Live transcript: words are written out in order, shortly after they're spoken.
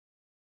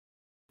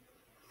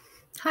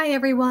Hi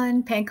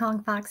everyone,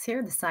 Pangkong Fox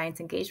here, the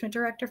Science Engagement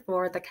Director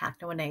for the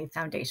CACNA1A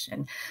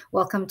Foundation.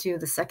 Welcome to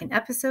the second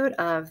episode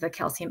of the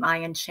Calcium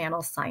Ion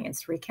Channel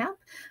Science Recap.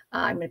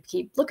 I'm going to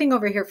keep looking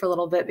over here for a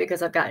little bit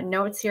because I've got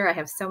notes here. I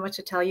have so much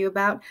to tell you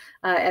about.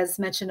 As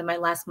mentioned in my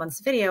last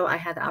month's video, I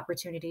had the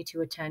opportunity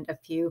to attend a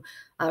few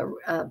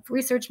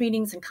research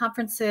meetings and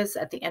conferences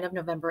at the end of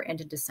November and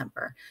in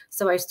December.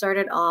 So I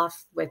started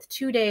off with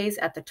 2 days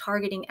at the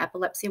Targeting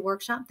Epilepsy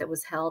Workshop that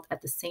was held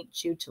at the St.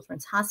 Jude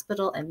Children's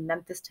Hospital in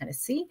Memphis,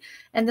 Tennessee.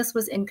 And this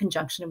was in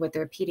conjunction with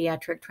their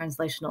Pediatric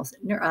Translational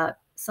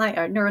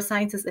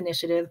Neurosciences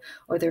Initiative,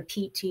 or their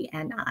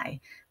PTNI.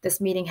 This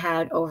meeting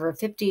had over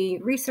 50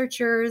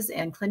 researchers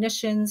and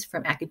clinicians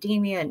from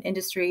academia and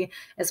industry,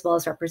 as well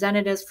as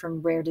representatives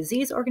from rare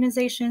disease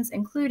organizations,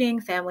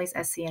 including Families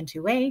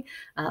SCN2A,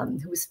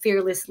 whose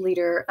fearless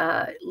leader,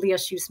 Leah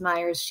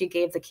Schuss-Myers, she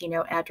gave the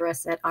keynote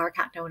address at our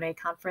CACNA1A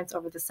conference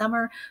over the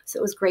summer. So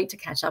it was great to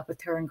catch up with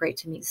her and great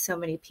to meet so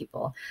many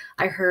people.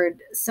 I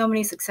heard so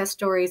many success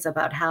stories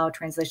about how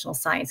translational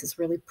science is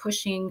really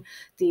pushing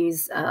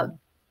these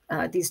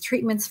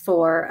treatments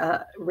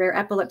for rare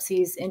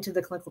epilepsies into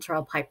the clinical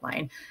trial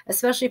pipeline,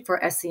 especially for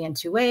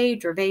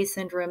SCN2A, Dravet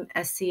syndrome,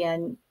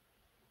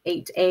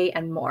 SCN8A,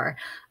 and more.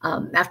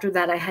 After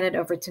that, I headed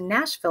over to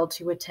Nashville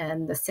to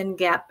attend the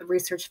SYNGAP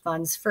Research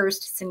Fund's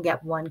first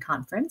SYNGAP1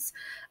 conference.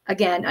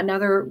 Again,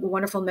 another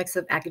wonderful mix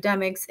of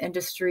academics,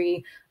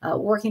 industry,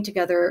 working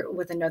together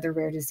with another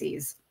rare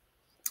disease.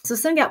 So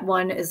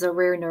SYNGAP1 is a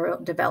rare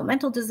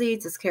neurodevelopmental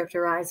disease. It's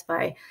characterized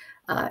by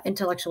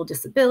intellectual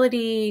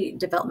disability,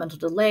 developmental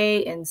delay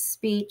in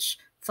speech,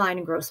 fine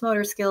and gross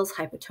motor skills,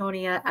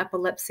 hypotonia,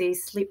 epilepsy,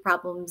 sleep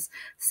problems.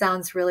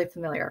 Sounds really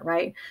familiar,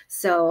 right?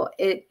 So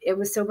it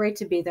was so great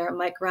to be there.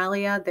 Mike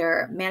Ralia,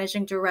 their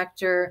managing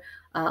director,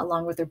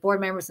 along with their board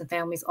members and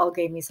families, all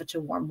gave me such a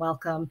warm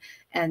welcome.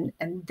 And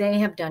they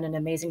have done an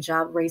amazing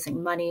job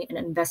raising money and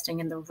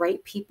investing in the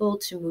right people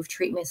to move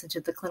treatments into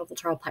the clinical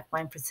trial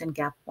pipeline for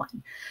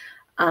SYNGAP1.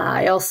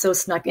 I also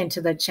snuck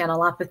into the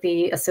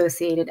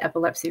Channelopathy-associated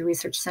Epilepsy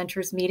Research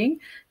Centers meeting.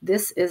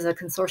 This is a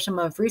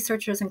consortium of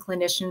researchers and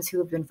clinicians who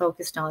have been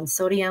focused on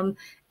sodium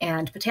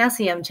and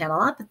potassium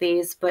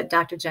channelopathies, but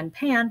Dr. Jen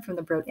Pan from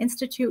the Broad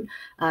Institute,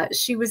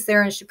 she was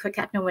there and she put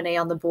CACNA1A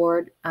on the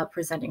board,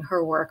 presenting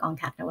her work on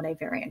CACNA1A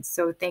variants.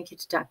 So thank you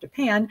to Dr.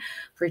 Pan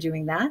for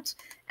doing that.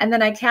 And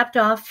then I capped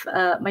off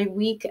my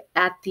week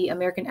at the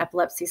American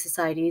Epilepsy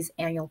Society's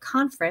annual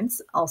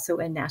conference, also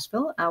in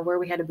Nashville, where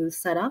we had a booth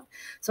set up.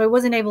 So I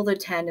wasn't able to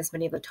attend as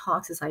many of the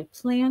talks as I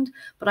planned,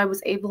 but I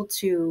was able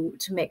to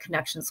make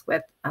connections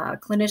with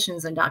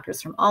clinicians and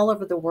doctors from all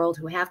over the world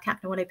who have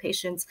CACNA1A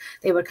patients.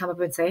 They would come up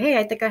and say, hey,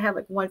 I think I have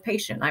like one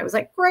patient. I was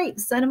like, great,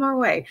 send them our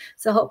way.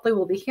 So hopefully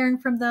we'll be hearing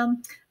from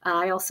them.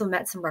 I also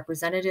met some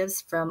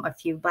representatives from a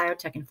few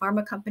biotech and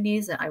pharma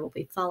companies, and I will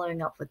be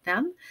following up with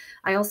them.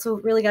 I also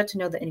really got to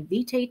know the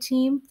Invitae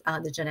team,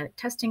 the genetic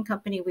testing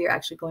company. We are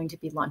actually going to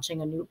be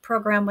launching a new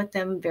program with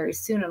them very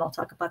soon, and I'll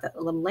talk about that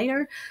a little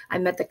later. I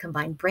met the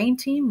Combined Brain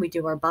team. We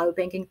do our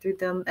biobanking through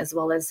them, as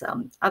well as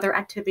other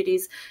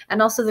activities,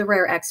 and also the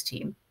Rare X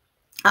team.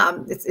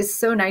 It's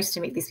so nice to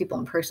meet these people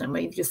in person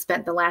when you've just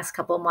spent the last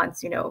couple of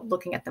months,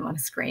 looking at them on a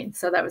screen.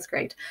 So that was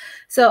great.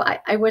 So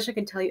I wish I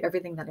could tell you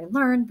everything that I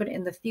learned, but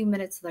in the few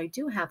minutes that I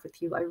do have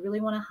with you, I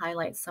really want to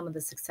highlight some of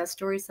the success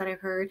stories that I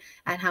heard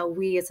and how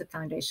we as a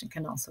foundation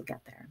can also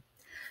get there.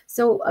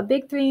 So a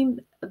big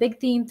theme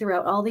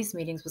throughout all these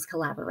meetings was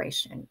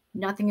collaboration.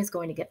 Nothing is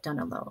going to get done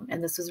alone.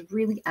 And this was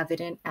really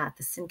evident at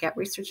the SYNGAP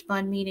Research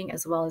Fund meeting,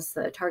 as well as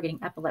the Targeting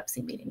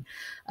Epilepsy meeting,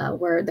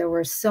 where there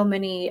were so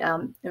many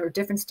there were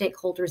different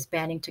stakeholders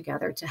banding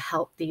together to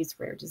help these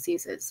rare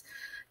diseases.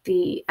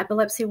 The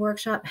epilepsy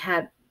workshop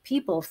had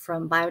people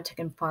from biotech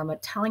and pharma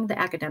telling the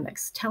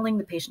academics, telling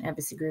the patient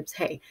advocacy groups,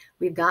 hey,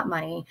 we've got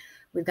money,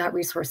 we've got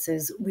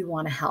resources, we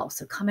want to help.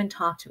 So come and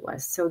talk to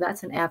us. So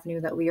that's an avenue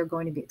that we are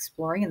going to be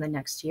exploring in the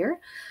next year.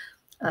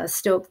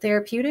 Stoke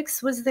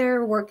Therapeutics was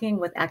there working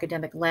with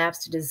academic labs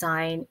to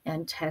design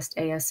and test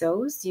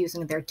ASOs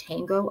using their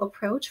Tango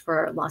approach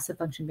for loss of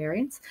function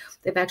variants.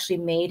 They've actually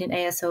made an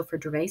ASO for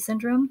Dravet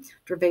syndrome.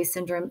 Dravet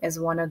syndrome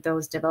is one of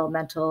those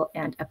developmental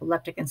and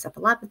epileptic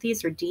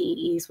encephalopathies, or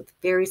DEEs, with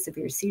very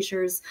severe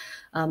seizures.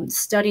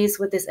 Studies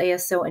with this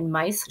ASO in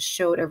mice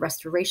showed a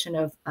restoration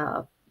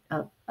of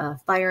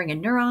firing in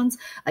neurons,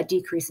 a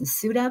decrease in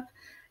SUDEP,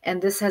 and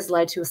this has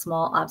led to a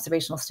small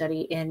observational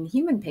study in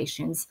human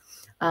patients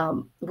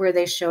where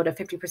they showed a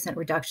 50%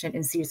 reduction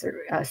in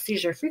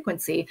seizure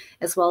frequency,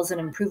 as well as an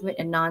improvement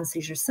in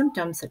non-seizure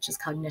symptoms such as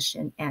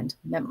cognition and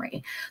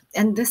memory.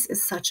 And this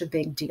is such a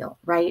big deal,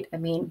 right? I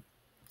mean,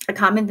 a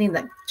common thing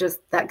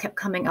that kept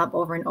coming up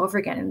over and over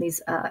again in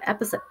these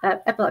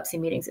epilepsy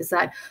meetings is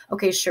that,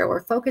 okay, sure,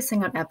 we're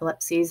focusing on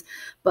epilepsies,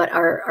 but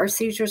are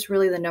seizures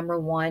really the number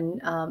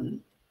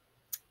one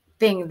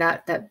thing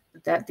that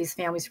these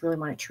families really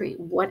want to treat?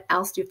 What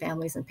else do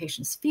families and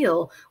patients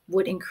feel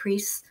would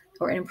increase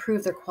or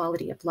improve their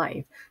quality of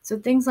life? So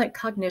things like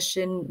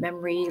cognition,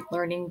 memory,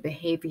 learning,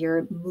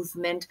 behavior,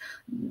 movement,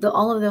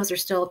 all of those are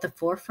still at the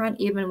forefront,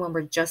 even when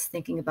we're just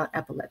thinking about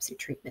epilepsy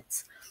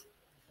treatments.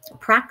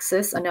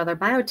 Praxis, another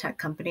biotech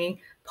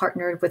company,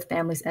 partnered with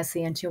Families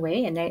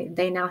SCN2A, and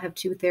they now have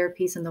 2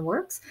 therapies in the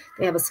works.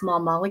 They have a small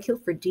molecule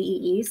for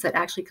DEEs that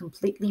actually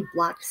completely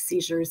blocked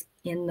seizures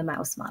in the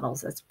mouse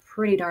models. That's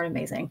pretty darn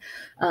amazing.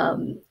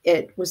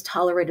 It was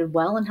tolerated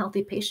well in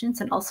healthy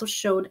patients and also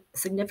showed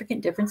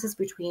significant differences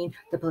between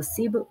the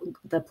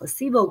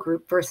placebo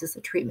group versus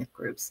the treatment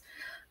groups.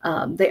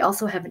 They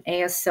also have an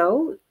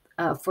ASO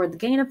for the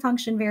gain of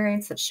function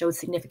variants that showed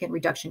significant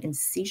reduction in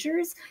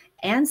seizures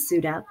and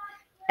SUDEP,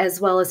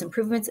 as well as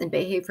improvements in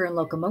behavior and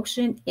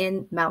locomotion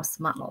in mouse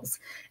models.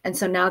 And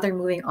so now they're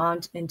moving on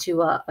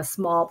into a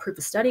small proof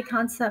of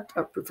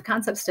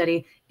concept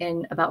study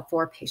in about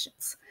 4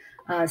 patients.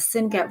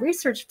 SynGet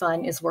Research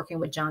Fund is working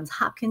with Johns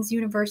Hopkins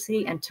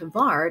University and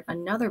Tavard,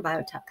 another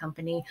biotech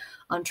company,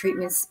 on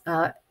treatments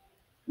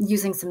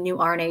using some new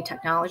RNA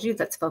technology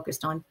that's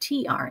focused on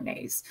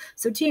tRNAs.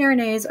 So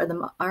tRNAs are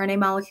the RNA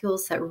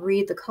molecules that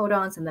read the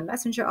codons in the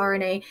messenger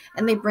RNA,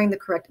 and they bring the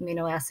correct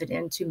amino acid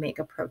in to make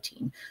a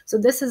protein. So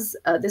this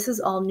is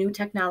all new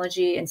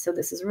technology, and so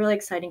this is really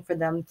exciting for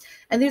them.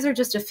 And these are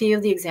just a few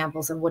of the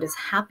examples of what is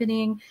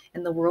happening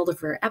in the world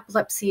of rare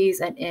epilepsies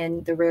and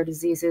in the rare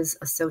diseases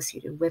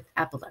associated with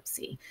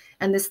epilepsy.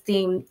 And this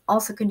theme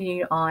also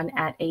continued on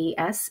at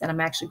AES, and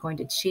I'm actually going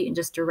to cheat and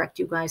just direct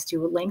you guys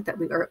to a link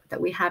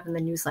that we have in the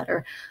newsletter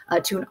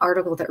to an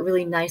article that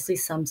really nicely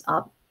sums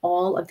up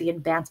all of the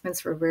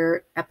advancements for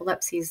rare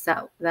epilepsies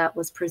that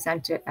was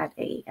presented at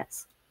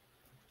AES.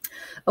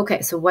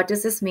 Okay, so what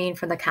does this mean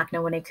for the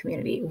CACNA1A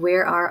community?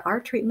 Where are our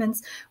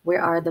treatments?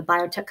 Where are the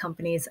biotech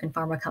companies and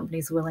pharma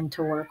companies willing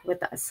to work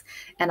with us?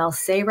 And I'll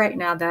say right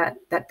now that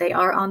they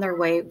are on their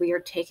way. We are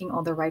taking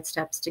all the right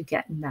steps to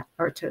get in that,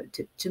 or to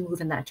move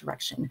in that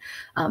direction.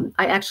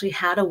 I actually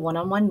had a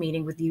one-on-one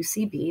meeting with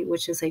UCB,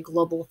 which is a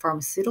global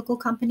pharmaceutical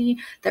company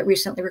that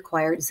recently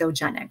acquired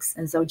Zogenix.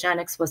 And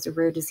Zogenix was a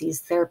rare disease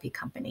therapy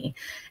company.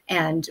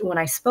 And when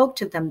I spoke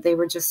to them, they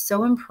were just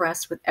so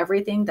impressed with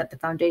everything that the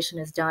foundation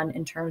has done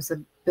in terms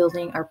of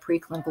building our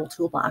preclinical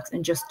toolbox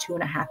in just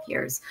 2.5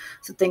 years.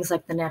 So things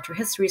like the natural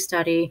history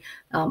study,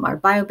 our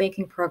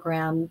biobanking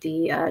program,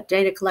 the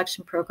data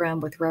collection program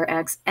with Rare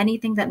X,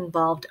 anything that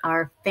involved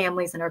our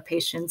families and our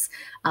patients'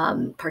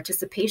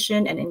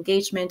 participation and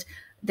engagement,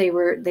 they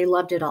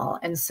loved it all.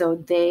 And so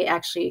they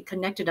actually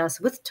connected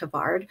us with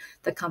Tavard,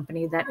 the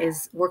company that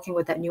is working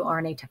with that new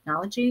RNA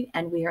technology.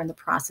 And we are in the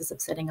process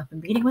of setting up a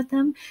meeting with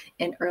them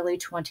in early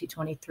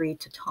 2023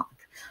 to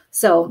talk.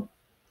 So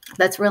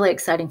that's really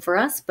exciting for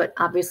us, but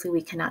obviously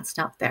we cannot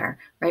stop there,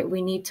 right?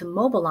 We need to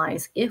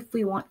mobilize if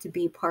we want to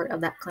be part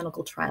of that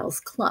clinical trials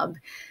club.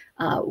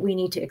 We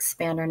need to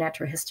expand our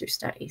natural history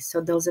study. So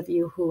those of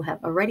you who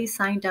have already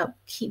signed up,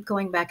 keep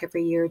going back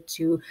every year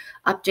to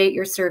update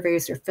your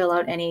surveys or fill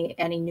out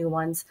any new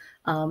ones.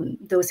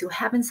 Those who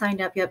haven't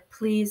signed up yet,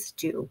 please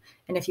do.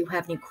 And if you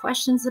have any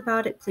questions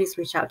about it, please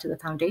reach out to the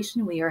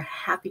foundation. We are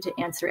happy to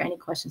answer any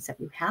questions that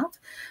you have.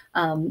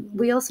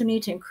 We also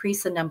need to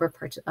increase the number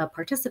of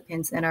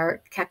participants in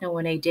our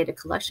CACNA1A data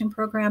collection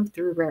program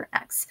through Rare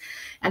X.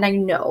 And I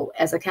know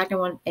as a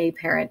CACNA1A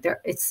parent,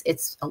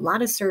 it's a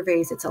lot of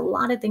surveys, it's a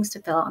lot of things to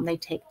fill out, and they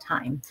take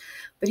time.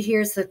 But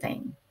here's the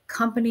thing.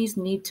 Companies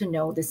need to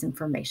know this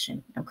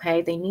information,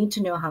 okay? They need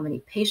to know how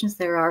many patients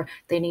there are.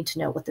 They need to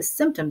know what the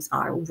symptoms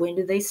are. When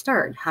do they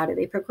start? How do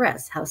they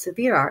progress? How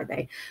severe are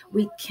they?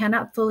 We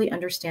cannot fully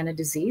understand a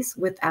disease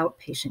without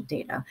patient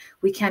data.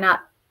 We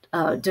cannot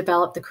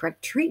develop the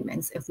correct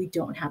treatments if we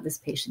don't have this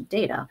patient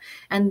data.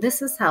 And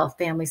this is how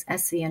Families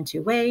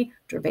SCN2A,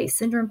 Dravet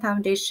Syndrome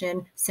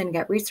Foundation,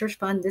 SynGet Research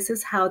Fund, this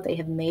is how they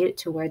have made it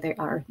to where they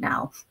are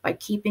now, by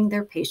keeping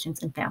their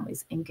patients and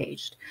families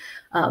engaged.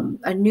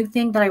 A new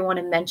thing that I want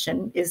to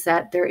mention is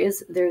that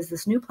there's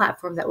this new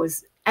platform that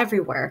was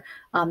everywhere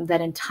that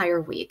entire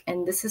week,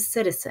 and this is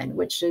Citizen,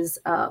 which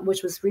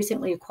was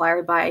recently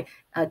acquired by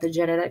the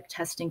genetic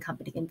testing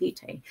company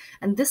Invitae.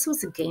 And this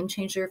was a game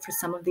changer for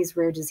some of these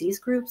rare disease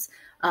groups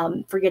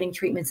for getting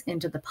treatments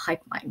into the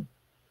pipeline.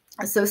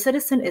 So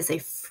Citizen is a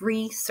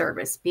free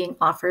service being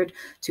offered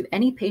to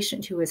any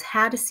patient who has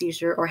had a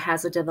seizure or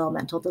has a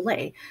developmental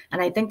delay.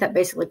 And I think that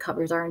basically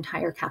covers our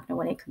entire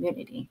CACNA1A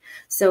community.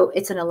 So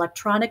it's an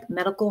electronic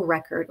medical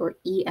record, or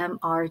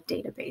EMR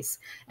database.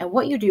 And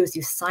what you do is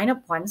you sign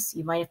up once.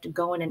 You might have to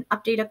go in and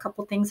update a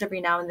couple things every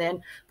now and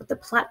then, but the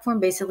platform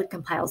basically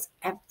compiles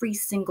every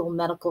single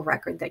medical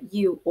record that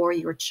you or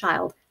your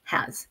child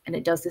has, and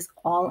it does this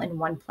all in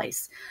one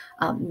place.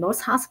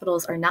 Most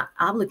hospitals are not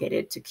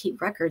obligated to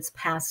keep records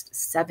past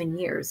 7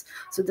 years.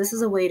 So this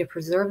is a way to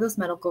preserve those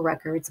medical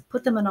records,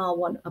 put them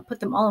all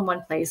in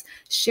one place,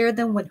 share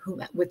them with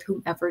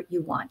whomever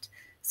you want.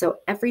 So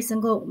every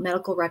single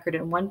medical record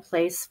in one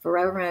place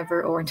forever and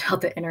ever, or until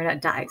the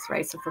internet dies,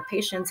 right? So for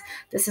patients,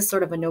 this is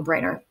sort of a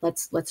no-brainer.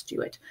 Let's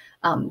do it.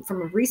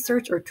 From a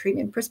research or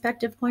treatment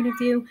perspective point of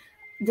view,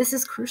 this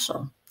is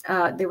crucial.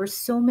 There were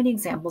so many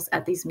examples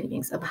at these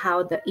meetings of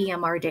how the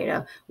EMR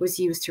data was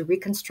used to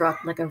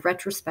reconstruct like a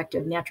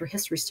retrospective natural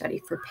history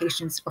study for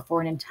patients or for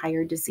an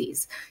entire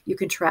disease. You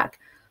can track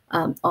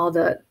all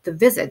the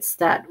visits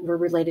that were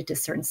related to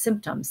certain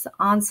symptoms, the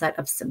onset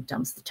of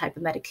symptoms, the type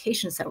of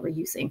medications that we're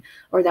using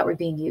or that were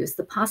being used.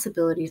 The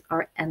possibilities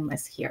are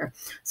endless here.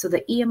 So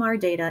the EMR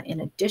data,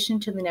 in addition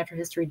to the natural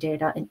history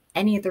data and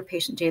any other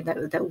patient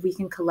data that we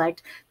can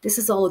collect, this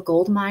is all a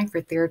gold mine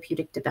for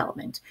therapeutic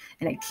development.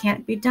 And it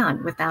can't be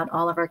done without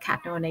all of our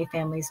CACNA1A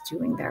families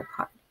doing their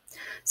part.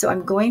 So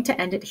I'm going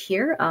to end it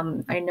here.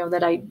 I know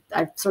that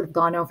I've sort of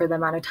gone over the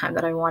amount of time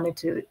that I wanted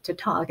to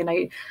talk, and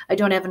I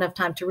don't have enough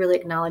time to really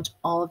acknowledge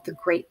all of the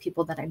great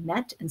people that I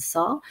met and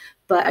saw,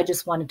 but I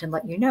just wanted to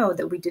let you know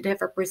that we did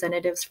have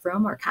representatives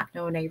from our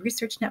CACNA1A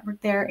research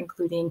network there,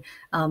 including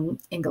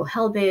Ingo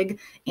Helbig,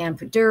 Ann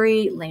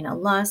Paduri, Lena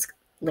Lusk,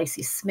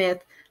 Lacey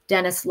Smith,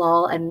 Dennis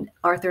Law, and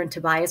Arthur and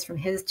Tobias from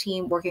his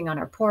team working on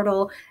our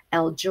portal,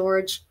 L.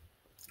 George,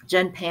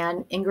 Jen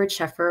Pan, Ingrid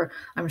Sheffer.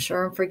 I'm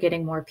sure I'm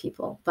forgetting more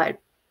people, but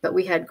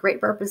we had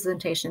great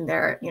representation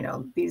there. You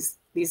know, these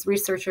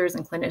researchers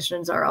and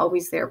clinicians are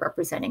always there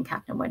representing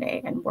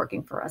CACNA1A and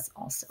working for us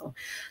also.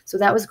 So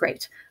that was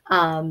great.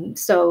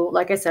 So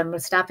like I said, I'm going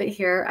to stop it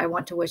here. I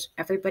want to wish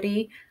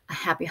everybody a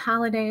happy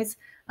holidays.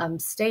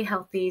 Stay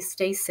healthy,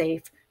 stay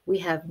safe. We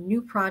have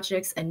new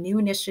projects and new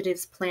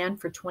initiatives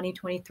planned for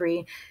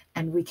 2023,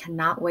 and we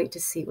cannot wait to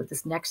see what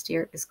this next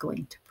year is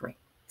going to bring.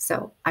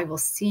 So I will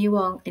see you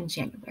all in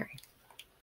January.